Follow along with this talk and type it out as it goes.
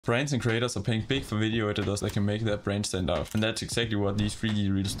Brands and creators are paying big for video editors that can make their brand stand out, and that's exactly what these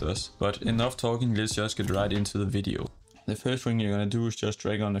 3D Reels does. But enough talking, let's just get right into the video. The first thing you're gonna do is just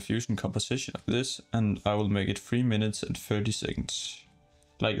drag on a Fusion composition like this, and I will make it 3 minutes and 30 seconds.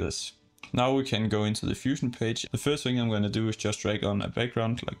 Like this. Now we can go into the Fusion page. The first thing I'm gonna do is just drag on a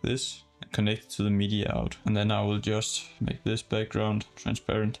background like this and connect it to the media out. And then I will just make this background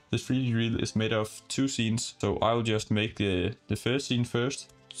transparent. This 3D Reel is made of 2 scenes, so I'll just make the first scene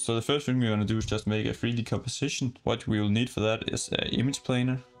first. So the first thing we're gonna do is just make a 3D composition. What we will need for that is an image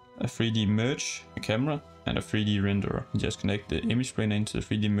planer, a 3D merge, a camera, and a 3D renderer. And just connect the image planer into the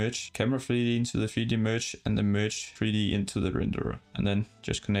 3D merge, camera 3D into the 3D merge, and the merge 3D into the renderer. And then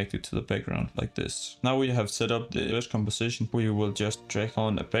just connect it to the background like this. Now we have set up the first composition. We will just drag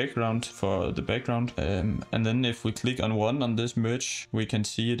on a background for the background. And then if we click on one on this merge, we can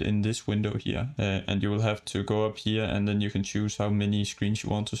see it in this window here. And you will have to go up here and then you can choose how many screens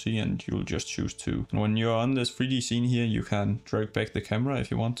you want to see, and you will just choose 2. And when you're on this 3D scene here, you can drag back the camera if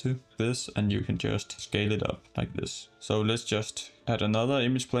you want to. This, and you can just scale it up like this. So let's just add another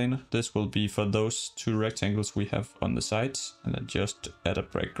image planer. This will be for those 2 rectangles we have on the sides, and then just add a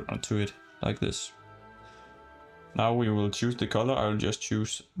background to it like this. Now we will choose the color. I will just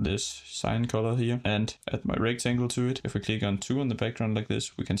choose this cyan color here and add my rectangle to it. If we click on 2 on the background like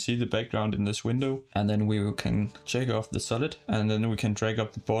this, we can see the background in this window, and then we can check off the solid, and then we can drag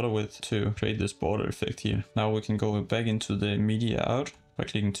up the border width to create this border effect here. Now we can go back into the media out by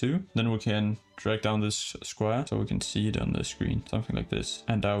clicking 2. Then we can drag down this square so we can see it on the screen, something like this.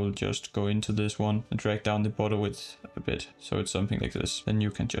 And I will just go into this one and drag down the border width a bit, so it's something like this. Then you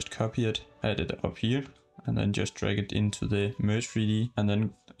can just copy it, add it up here, and then just drag it into the merge 3D. And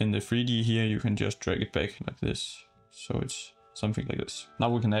then in the 3D here, you can just drag it back like this. So it's something like this. Now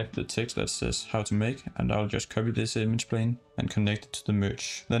we can add the text that says how to make, and I'll just copy this image plane and connect it to the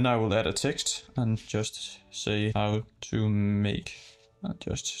merge. Then I will add a text and just say how to make. I'll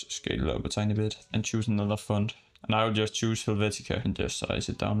just scale it up a tiny bit and choose another font. And I will just choose Helvetica and just size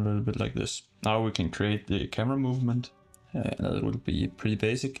it down a little bit like this. Now we can create the camera movement. That will be pretty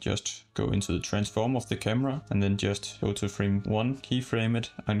basic. Just go into the transform of the camera and then just go to frame 1, keyframe it,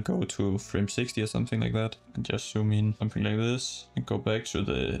 and go to frame 60 or something like that. And just zoom in something like this and go back to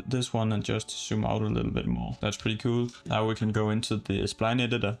this one and just zoom out a little bit more. That's pretty cool. Now we can go into the spline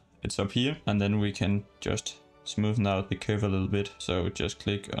editor. It's up here, and then we can just smoothen out the curve a little bit. So just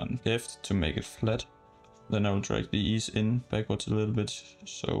click on left to make it flat. Then I will drag the ease in backwards a little bit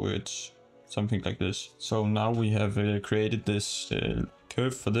so it's something like this. So now we have created this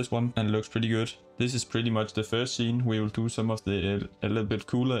curve for this one, and it looks pretty good. This is pretty much the first scene. We will do some of the a little bit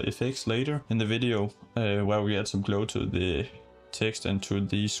cooler effects later in the video, where we add some glow to the text and to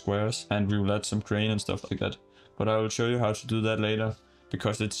these squares, and we will add some grain and stuff like that. But I will show you how to do that later,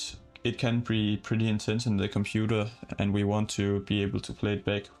 because it can be pretty intense in the computer, and we want to be able to play it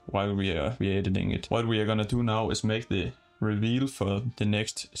back while we are editing it. What we are gonna do now is make the reveal for the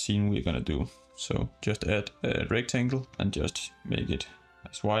next scene we're gonna do. So just add a rectangle and just make it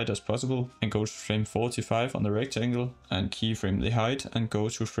as wide as possible, and go to frame 45 on the rectangle and keyframe the height, and go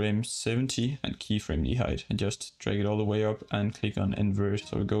to frame 70 and keyframe the height, and just drag it all the way up and click on invert.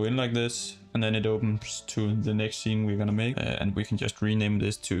 So we go in like this, and then it opens to the next scene we're gonna make, and we can just rename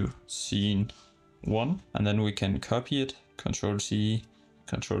this to scene 1, and then we can copy it, Ctrl C,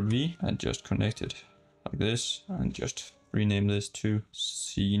 Ctrl V, and just connect it like this, and just rename this to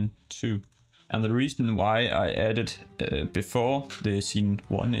scene 2. And the reason why I added before the scene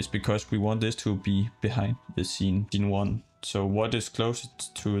 1 is because we want this to be behind the scene 1. So what is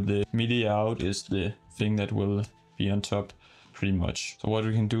closest to the media out is the thing that will be on top, pretty much. So what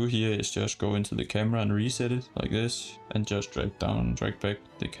we can do here is just go into the camera and reset it like this, and just drag back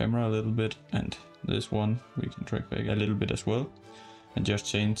the camera a little bit, and this one we can drag back a little bit as well, and just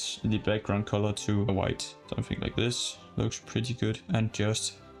change the background color to a white, something like this. Looks pretty good. And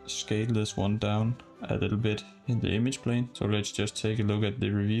just scale this one down a little bit in the image plane. So let's just take a look at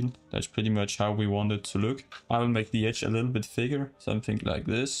the reveal. That's pretty much how we want it to look. I will make the edge a little bit thicker, something like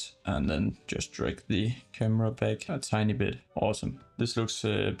this, and then just drag the camera back a tiny bit. Awesome. This looks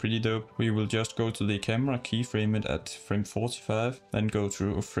pretty dope. We will just go to the camera, keyframe it at frame 45, then go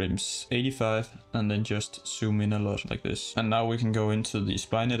to frames 85, and then just zoom in a lot like this. And now we can go into the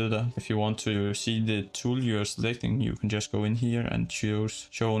spline editor. If you want to see the tool you're selecting, you can just go in here and choose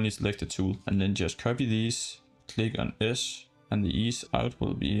show only selected tool, and then just copy these, click on S, and the ease out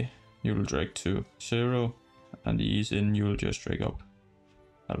will be, you will drag to 0, and the ease in you will just drag up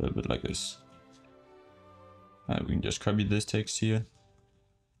a little bit like this. And we can just copy this text here,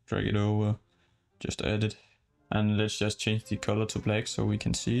 drag it over, just add it, And let's just change the color to black so we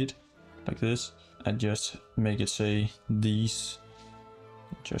can see it like this, and just make it say these.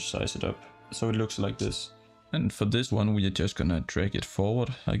 Just size it up so it looks like this. And for this one we are just gonna drag it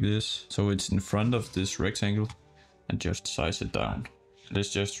forward like this so it's in front of this rectangle, and just size it down.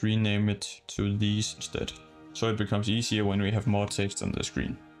 Let's just rename it to these instead, so it becomes easier when we have more text on the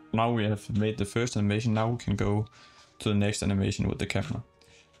screen. Now we have made the first animation. Now we can go to the next animation with the camera.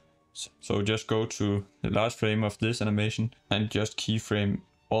 So just go to the last frame of this animation and just keyframe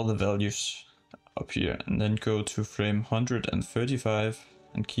all the values up here, and then go to frame 135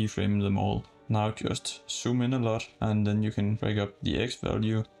 and keyframe them all. Now just zoom in a lot, and then you can drag up the X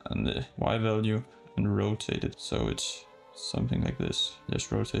value and the Y value and rotate it so it's something like this. Just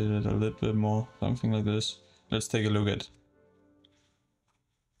rotate it a little bit more, something like this. Let's take a look at it.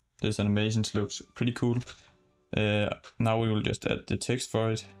 This animation looks pretty cool. Now we will just add the text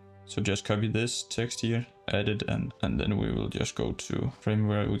for it. So just copy this text here, add it, and then we will just go to frame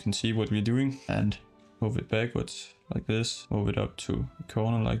where we can see what we're doing and move it backwards like this, move it up to the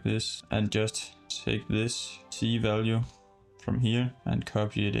corner like this, and just take this C value from here and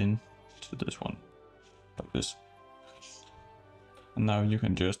copy it in to this one like this. And now you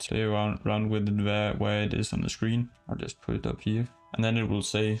can just play around with it where it is on the screen. I'll just put it up here, and then it will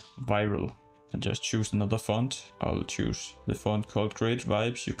say viral. And just choose another font. I'll choose the font called Great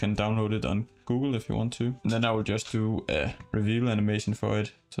Vibes. You can download it on Google if you want to. And then I will just do a reveal animation for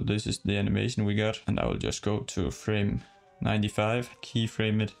it. So this is the animation we got, and I will just go to frame 95,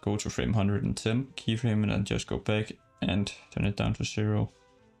 keyframe it, go to frame 110, keyframe it, and just go back and turn it down to 0.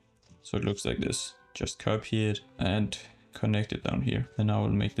 So it looks like this. Just copy it and connect it down here. Then I will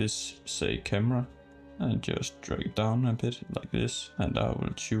make this say camera, and just drag it down a bit like this, and I will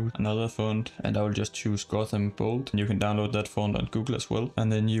choose another font, and I will just choose Gotham Bold. And you can download that font on Google as well.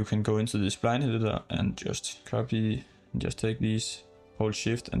 And then you can go into the spline editor and just copy and just take these, hold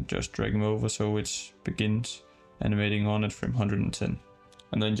shift and just drag them over so it begins animating on at frame 110.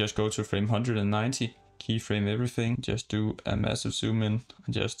 And then just go to frame 190, keyframe everything, just do a massive zoom in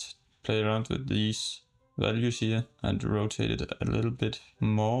and just play around with these values here and rotate it a little bit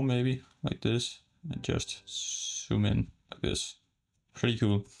more, maybe like this. And just zoom in like this. Pretty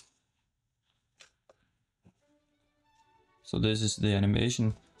cool. So this is the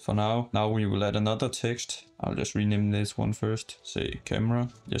animation for now. Now we will add another text. I'll just rename this one first. Say camera.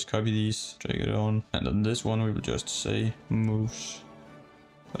 Just copy these, drag it on. And on this one we will just say moves.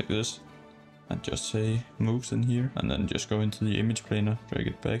 Like this. And just say moves in here, and then just go into the image planer, drag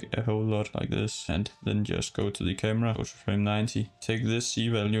it back a whole lot like this, and then just go to the camera, go to frame 90, take this C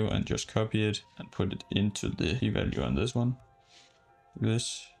value and just copy it and put it into the C value on this one, like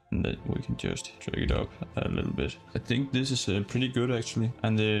this, and then we can just drag it up a little bit. I think this is pretty good actually,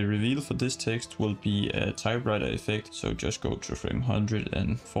 and the reveal for this text will be a typewriter effect. So just go to frame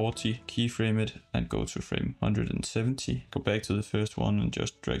 140, keyframe it, and go to frame 170, go back to the first one and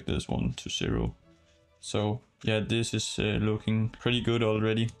just drag this one to 0. So yeah, this is looking pretty good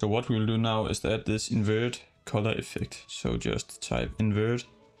already. So what we'll do now is add this invert color effect. So just type invert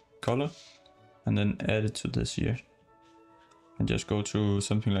color and then add it to this here. And just go to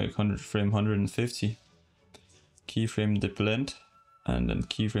something like frame 150, keyframe the blend, and then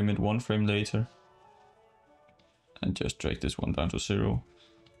keyframe it one frame later, and just drag this one down to 0.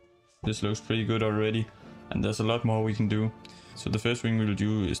 This looks pretty good already, and there's a lot more we can do. So the first thing we'll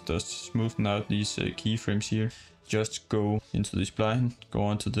do is just smoothen out these keyframes here. Just go into the spline, go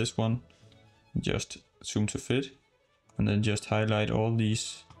on to this one, just zoom to fit, and then just highlight all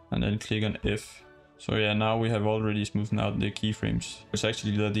these, and then click on F. So yeah, now we have already smoothened out the keyframes. It's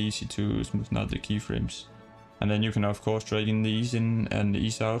actually that easy to smoothen out the keyframes. And then you can of course drag in the ease in and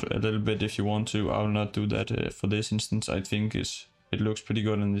ease out a little bit if you want to. I will not do that for this instance. I think it looks pretty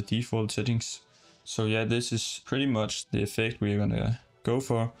good in the default settings. So yeah, this is pretty much the effect we're gonna go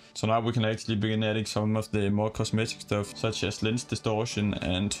for. So now we can actually begin adding some of the more cosmetic stuff, such as lens distortion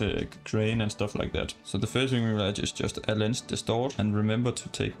and grain and stuff like that. So the first thing we will add is just a lens distort, and remember to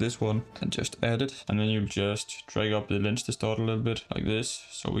take this one and just add it, and then you'll just drag up the lens distort a little bit like this,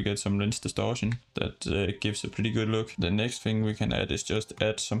 so we get some lens distortion that gives a pretty good look. The next thing we can add is just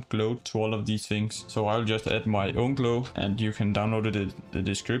add some glow to all of these things. So I'll just add my own glow, and you can download it in the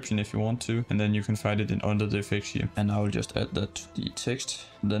description if you want to, and then you can find it in under the effects here. And I'll just add that to the text.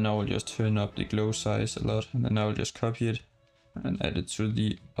 Then I will just turn up the glow size a lot, and then I will just copy it and add it to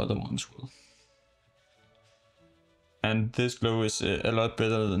the other one as well. And this glow is a lot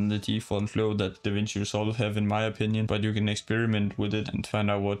better than the default glow that Davinci Resolve have, in my opinion, but you can experiment with it and find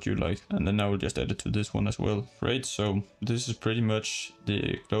out what you like. And then I will just add it to this one as well. Great, so this is pretty much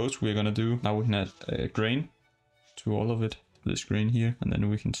the glows we're gonna do. Now we can add a grain. to all of it, this grain here, and then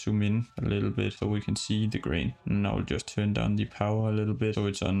we can zoom in a little bit so we can see the grain. And I'll just turn down the power a little bit so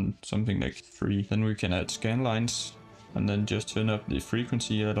it's on something like 3. Then we can add scan lines and then just turn up the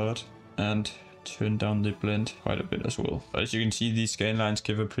frequency a lot and turn down the blend quite a bit as well. As you can see, these scan lines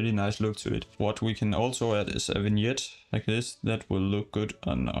give a pretty nice look to it. What we can also add is a vignette like this that will look good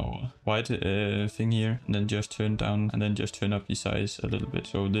on our white thing here, and then just turn down and then just turn up the size a little bit.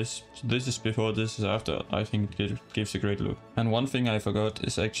 So this is before, this is after. I think it gives a great look. And one thing I forgot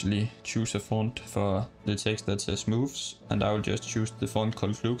is actually choose a font for the text that says moves, and I will just choose the font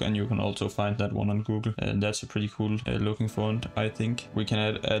called Flug, and you can also find that one on Google, and that's a pretty cool looking font. I think we can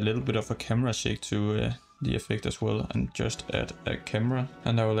add a little bit of a camera shake to the effect as well, and just add a camera,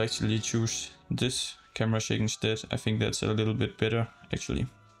 and I will actually choose this camera shake instead. I think that's a little bit better actually.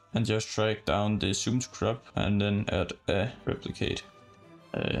 And just drag down the zoom to crop and then add a replicate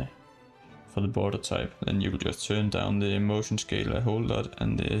for the border type. Then you will just turn down the motion scale a whole lot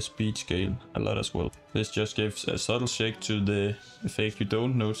and the speed scale a lot as well. This just gives a subtle shake to the effect. You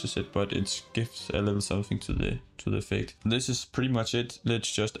don't notice it, but it gives a little something to the effect. This is pretty much it.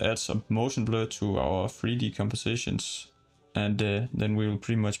 Let's just add some motion blur to our 3D compositions, and then we will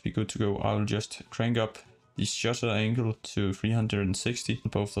pretty much be good to go. I'll just crank up the shutter angle to 360,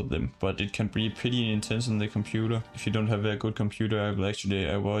 both of them, but it can be pretty intense on the computer. If you don't have a good computer, I will actually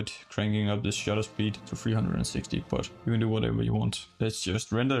avoid cranking up the shutter speed to 360, but you can do whatever you want. Let's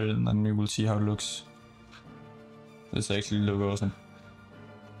just render it and then we will see how it looks. This actually looks awesome.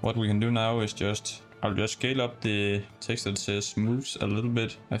 What we can do now is I'll just scale up the text that says moves a little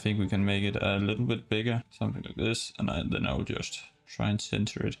bit. I think we can make it a little bit bigger, something like this, and then I'll just try and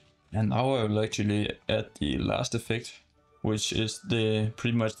center it. And now I will actually add the last effect, which is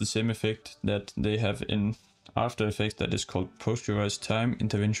pretty much the same effect that they have in After Effects, that is called post-revised time. In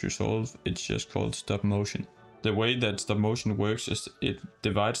Davinci Resolve, it's just called stop motion. The way that stop motion works is it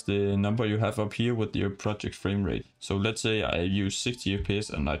divides the number you have up here with your project frame rate. So let's say I use 60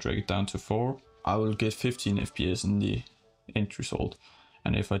 FPS and I drag it down to 4, I will get 15 FPS in the end result.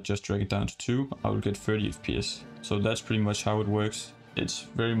 And if I just drag it down to 2, I will get 30 FPS. So that's pretty much how it works. It's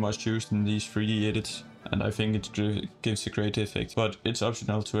very much used in these 3D edits, and I think it gives a great effect. But it's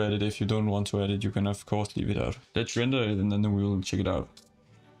optional to add it. If you don't want to add it, you can of course leave it out. Let's render it and then we will check it out.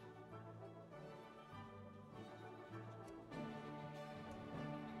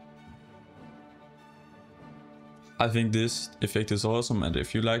 I think this effect is awesome, and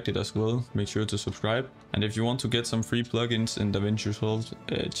if you liked it as well, make sure to subscribe. And if you want to get some free plugins in Davinci Resolve,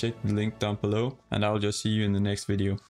 check the link down below, and I'll just see you in the next video.